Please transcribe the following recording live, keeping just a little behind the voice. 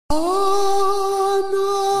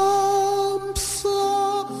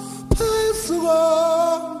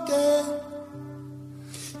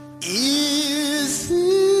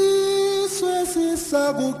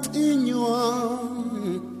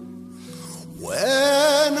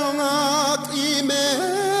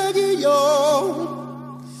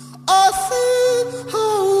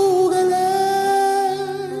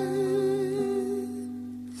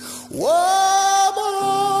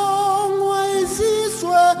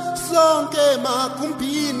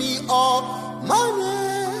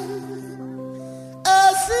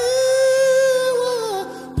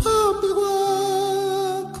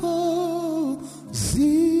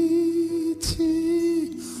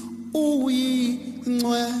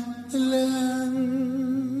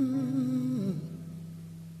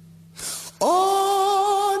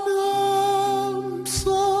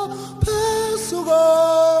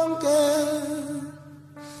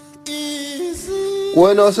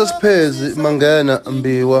Wena wasesiphezi mangena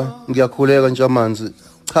mbiwa ngiyakhuleka nje amanzi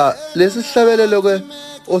cha lesi sihlabelelo ke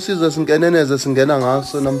osiza sinkeneneze singena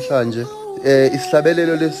ngaso namhlanje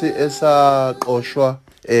isihlabelelo lesi esaqoshwa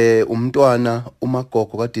umntwana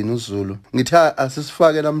umagogo kaDinuzulu ngithi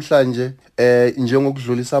asisifake namhlanje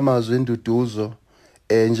njengokudlulisa amazwi enduduzo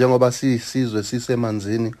njengoba sisizwe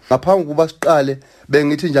sisemanzini ngaphambi kuba siqale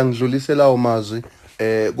bengithi nje ngidlulise lawo mazwi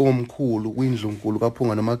kumkhulu kwindlunkulu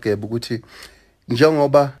kaPhunga noMageba ukuthi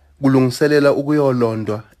njengoba kulungiselela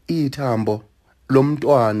ukuyolondwa ithambo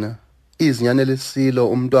lomntwana izinyane lesilo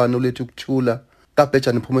umntwana ulethu ukuthula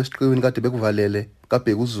kaBhejani iphuma esiqiwini kade bekuvalele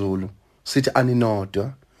kaBhekuzulu sithi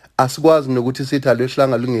aninodwa asikwazi nokuthi sithi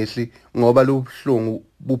alehlanga lungehli ngoba lubhlungu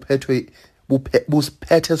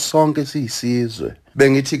busiphethe sonke siyisizwe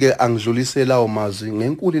bengithi ke angidlulise lawo mazwi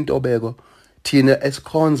ngenkulu intobeko thina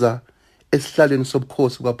esikhonza esihlaleni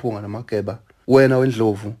sobukhosi kaPhunga noMageba wena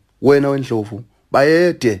wendlovu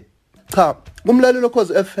bayede cha kumlalelo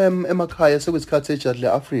Khoza FM emakhaya sekuyisikhathi eJadle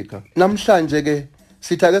Africa namhlanje ke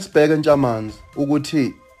sithake sibheke ntshamanzi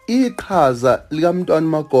ukuthi iqhaza likamntwana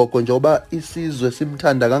Magogo njengoba isizwe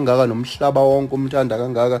simthanda kangaka nomhlaba wonke umthanda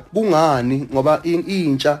kangaka kungani ngoba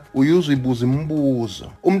intsha uyuzwa ibuza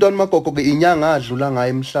imibuzo umntwana Magogo ke inyanga adlula ngayo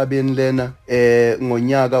emhlabeni lena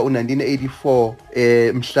ngonyaka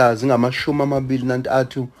u1984 mhla zingamashumi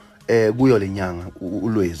 23 kuyo lenyanga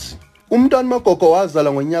uLwezi umntwana Magogo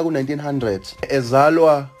wazala ngonyaka u1900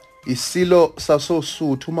 ezalwa isilo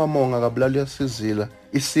sasosuthu uMamonga kaBulali yasizila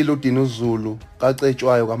isilo Dinuzulu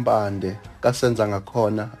kacetshwayo kaMpande kasenza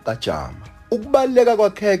ngakhona kaJama ukubaleka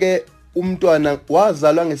kwakheke umntwana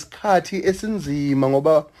wazalwa ngesikhathi esinzima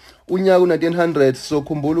ngoba unyaka u1900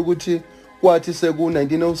 sokhumbula ukuthi kwathi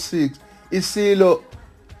seku1906 isilo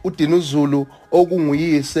uDinuzulu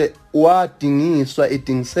okunguyise wadingiswa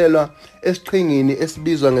edingiselwa esiqhingini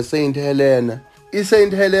esibizwa ngeSaint Helena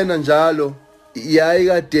iSaint Helena njalo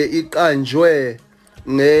yayikade iqanjwe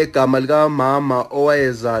ngegama lika mama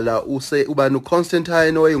owayezala ubani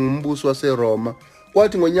uConstantine owayengumbuso waseRoma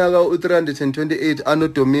kwathi ngonyaka u328 Anno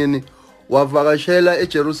Domini wavakashela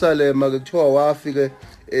eJerusalem kuthiwa wafike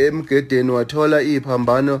emgedeni wathola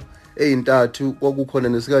iphambano eyintathu kwakukhona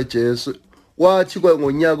nesika Jesu wathi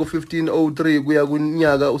ngonyaka u1503 kuya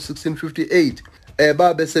kunyaka u1658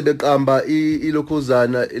 babe sebeqamba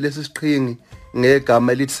ilokhuzana lesisiqhingi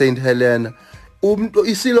ngegama elithi Saint Helena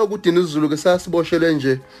isilo kuDinuzulu ke sasiboshelwe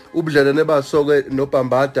nje ubudlelwane basoke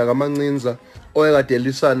noBhambada kaMancinza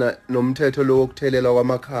oyekadelisana nomthetho lo wokuthelela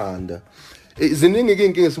kwamakhanda ziningi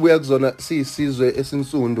inkinga sibuya kuzona siyisizwe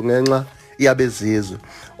esinsundu ngenxa yabezizwe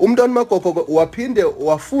umntwana Magogo waphinde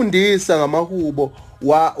wafundisa ngamahubo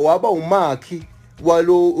waba umakhi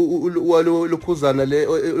walo lokhuzana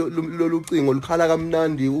lolucingo lukhala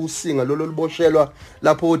kamnandi usinga loluboshelwa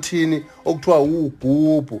lapho othini okuthiwa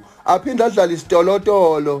ugubhu aphinde adlale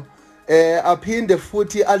isitolotolo aphinde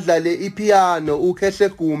futhi adlale ipiano ukhehle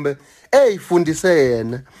gumbe eyifundise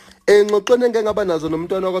yena engxoxweni engengaba nazo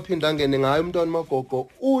nomntwana okwaphinda angene ngayo umntwana Magogo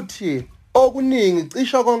uthi okuningi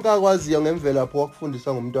cisha konke akwaziyo ngemvelaphi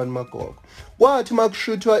wakufundisa ngumntwana Magogo kwathi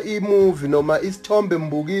makushuthwa imovie noma isithombe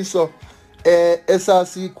mbukiso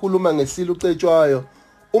esasikhuluma ngesilo ucetshwayo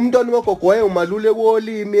umntwana Magogo wayeumaluleki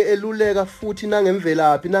wolimi eluleka futhi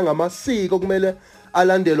nangemvelaphi nangamasiko kumele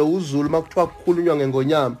alandele uZulu makuthiwa kukhulunywa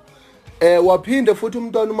ngengonyama waphinde futhi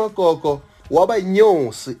umntwana Magogo waba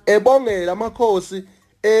inyosi ebongela amakhosi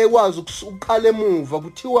ekwazi ukuqala emuva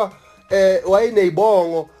kuthiwa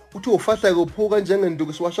wayinezibongo uthi ufahla kuphuka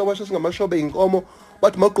njengenduku siwashawasha singamashobe inkomo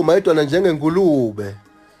bathi maqhuma edwana njengengulube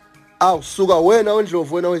awusuka wena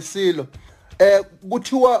wendlovu wena wesilo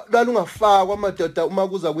kuthiwa lalungafakwa amadoda uma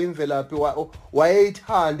kuza kwimvelaphi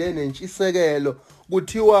wayeyithande nentshisekelo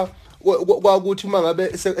kuthiwa kwakuthi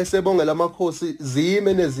mangabe esebongela amakhosi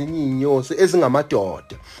zime nezinye inyosi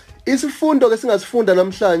ezingamadoda. Isifundo ke singasifunda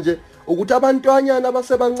namhlanje ukuthi abantwanyana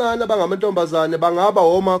abasebancane abangamantombazane bangaba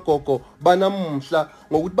omagogo banamuhla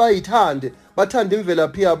ngokuthi bayithande bathanda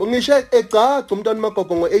imvelaphi yabo. Ngisho egcaca umntwana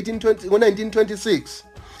magogo ngo1926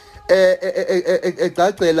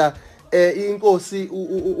 egcacela inkosi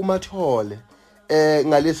uMathole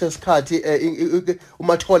ngalesi sikhathi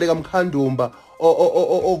uMathole kaMkhandumba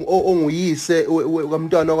onguyise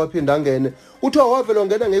kamntwana kwaphinda ngene uthiwa wavela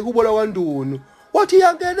ngena ngehubo lakwandunu wathi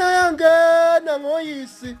yangena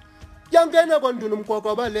ngoyisi yangena kwandunu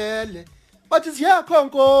umgwagwa balele bathi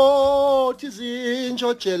siyakhonkothi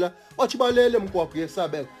zinjojela wathi balele mgwagwa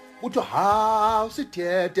yesabeka uthi ha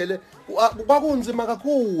usidedele kwakunzima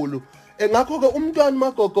kakhulu. Ngakho ke umntwana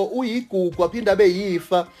magogo uyigugu aphinda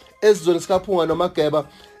beyifa esizweni sikaphunga noMageba.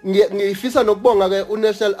 Ngifisa nokubonga ke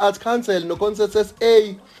uNational Arts Council noConcerts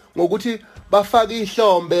SA ngokuthi bafake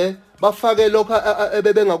ihlombe bafake lokho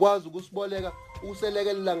ebebengakwazi ukusiboleka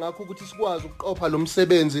uselekelela ngakho ukuthi sikwazi ukuqopha lo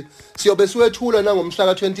msebenzi. Siyobe siwethula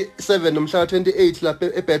nangomhla ka27 nomhla ka28 lapha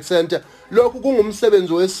eBed Center. Lokhu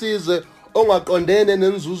kungumsebenzi wesizwe ongaqondene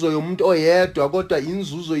nenzuzo yomuntu oyedwa kodwa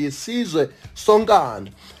inzuzo yesizwe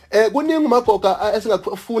sonkana. Kuningi magoga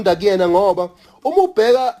esingafunda kuyena ngoba uma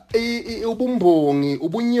ubheka ubumbongi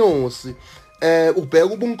ubunyosi ubheka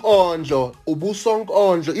ubunkondlo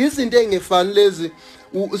ubusonkondlo izinto ezingefani lezi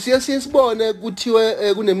siyasibone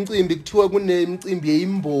kuthiwe kunemicimbi kuthiwa kunemicimbi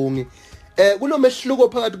yeyimbongi kunomehluko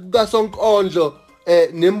phakathi kukasonkondlo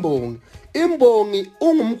nembongi. Imbongi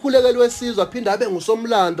ungumkhulekeli wesizwe aphinda abe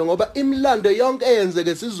ngusomlando ngoba imilando yonke eyenzeke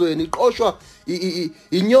esizweni iqoshwa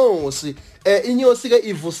inyosi. Inyosi ke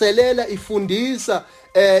ivuselela ifundisa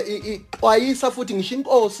ixwayisa futhi ngisho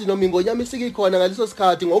inkosi noma ingonyama isikhona ngaleso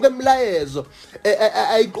sikhathi ngokemlayezo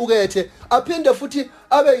ayiqukethe aphinde futhi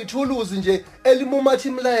abe yithuluzi nje elimumathi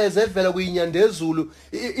imlayezo evela kuyinyandezulu.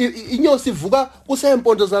 Inyosi ivuka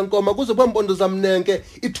kusempondo zankoma kuze kwempondo zamnenke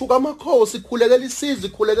ithuka amakhosi ikhulekela isizwe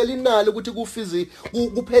ikhulekela inali ukuthi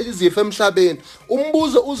kuphela izifo emhlabeni.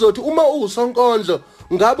 Umbuzo uzothi uma usonkondlo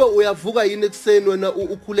ngabe uyavuka yini ekseni wena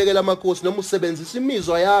ukhulekela amakhosi noma usebenzisa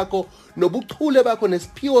imizwa yakho nobuchule bakho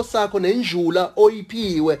nesiphiwo sakho nenjula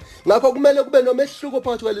oyiphiwe. Ngakho kumele kube nomehluko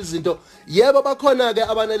phakathi kwalezi zinto. Yebo bakhona ke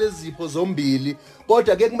abanalezipho zombili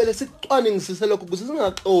kodwa ke kumele sicwaningisise lokho ukuze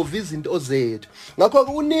singaxovi izinto zethu. Ngakho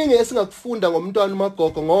kuningi esingakufunda ngomntwana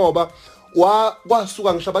uMagogo ngoba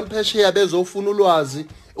kwasuka ngisho abantu phesheya bezofuna ulwazi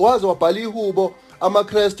waze wabhala ihubo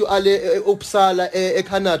amaKristu ale uPsala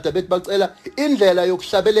eCanada bethi bacela indlela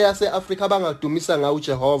yokuhlabela yaseAfrika bangadumisa ngayo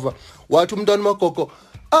uJehova. Wathi umntwana uMagogo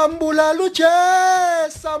ambulala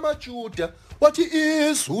uJesu amaJuda wathi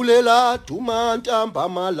izule la duma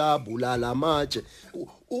ntambama la bulala amatshe.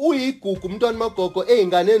 Uyigugu umntwana uMagogo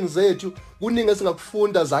einganeni zethu kuningi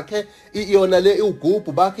singakufunda zakhe iyona le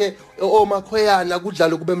ugubhu bakhe omakhweyana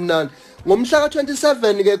kudlala kube mnandi. Ngomhla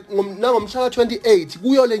ka27 ke nangomhla ka28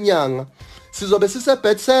 kuyo lenyanga sizobe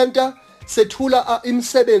siseBed Center sethula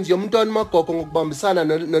imisebenzi yomntwana uMagogo ngokubambisana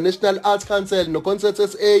noNational Arts Council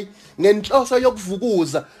noConcerts SA ngenhloso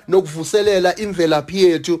yokuvukuza nokuvuselela imvelaphi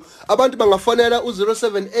yethu. Abantu bangafonela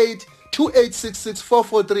u078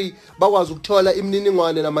 2866443 bakwazi ukuthola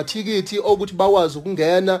imininingwane namathikithi ukuthi bakwazi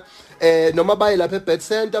ukungena noma baye lapha eBed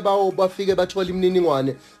Center bafike bathola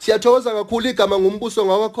imininingwane. Siyathokoza kakhulu igama nguMbuso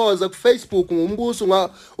ngakhoza kuFacebook nguMbuso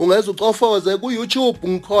ungeza ucofoze kuYouTube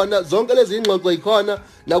ngikhona zonke lezi ingxoxo ikhona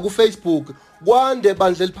la kuFacebook. Kwande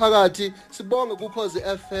bandla eliphakathi sibonge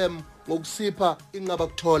kuKhoza FM ngokusipha inqaba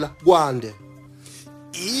kuthola kwande.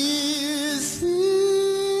 Isizwe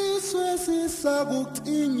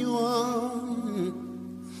sisakucinywa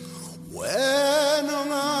wena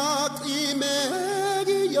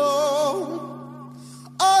ngacimekiyo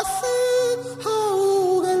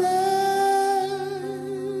asihawukele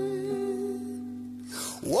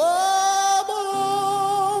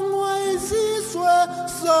wabongwa isizwe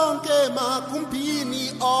sonke makumbini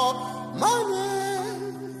omane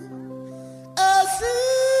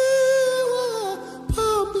asiwa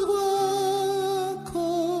phambi kwakho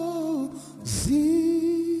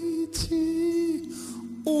zithi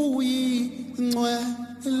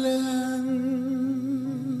uyingcwele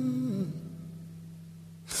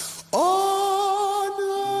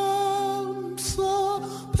onomso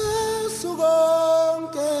phezu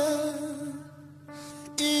konke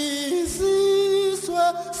isizwe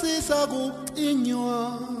sisakucinywa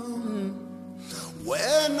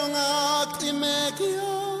wena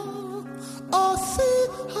ngacimekiyo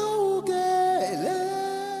asihawu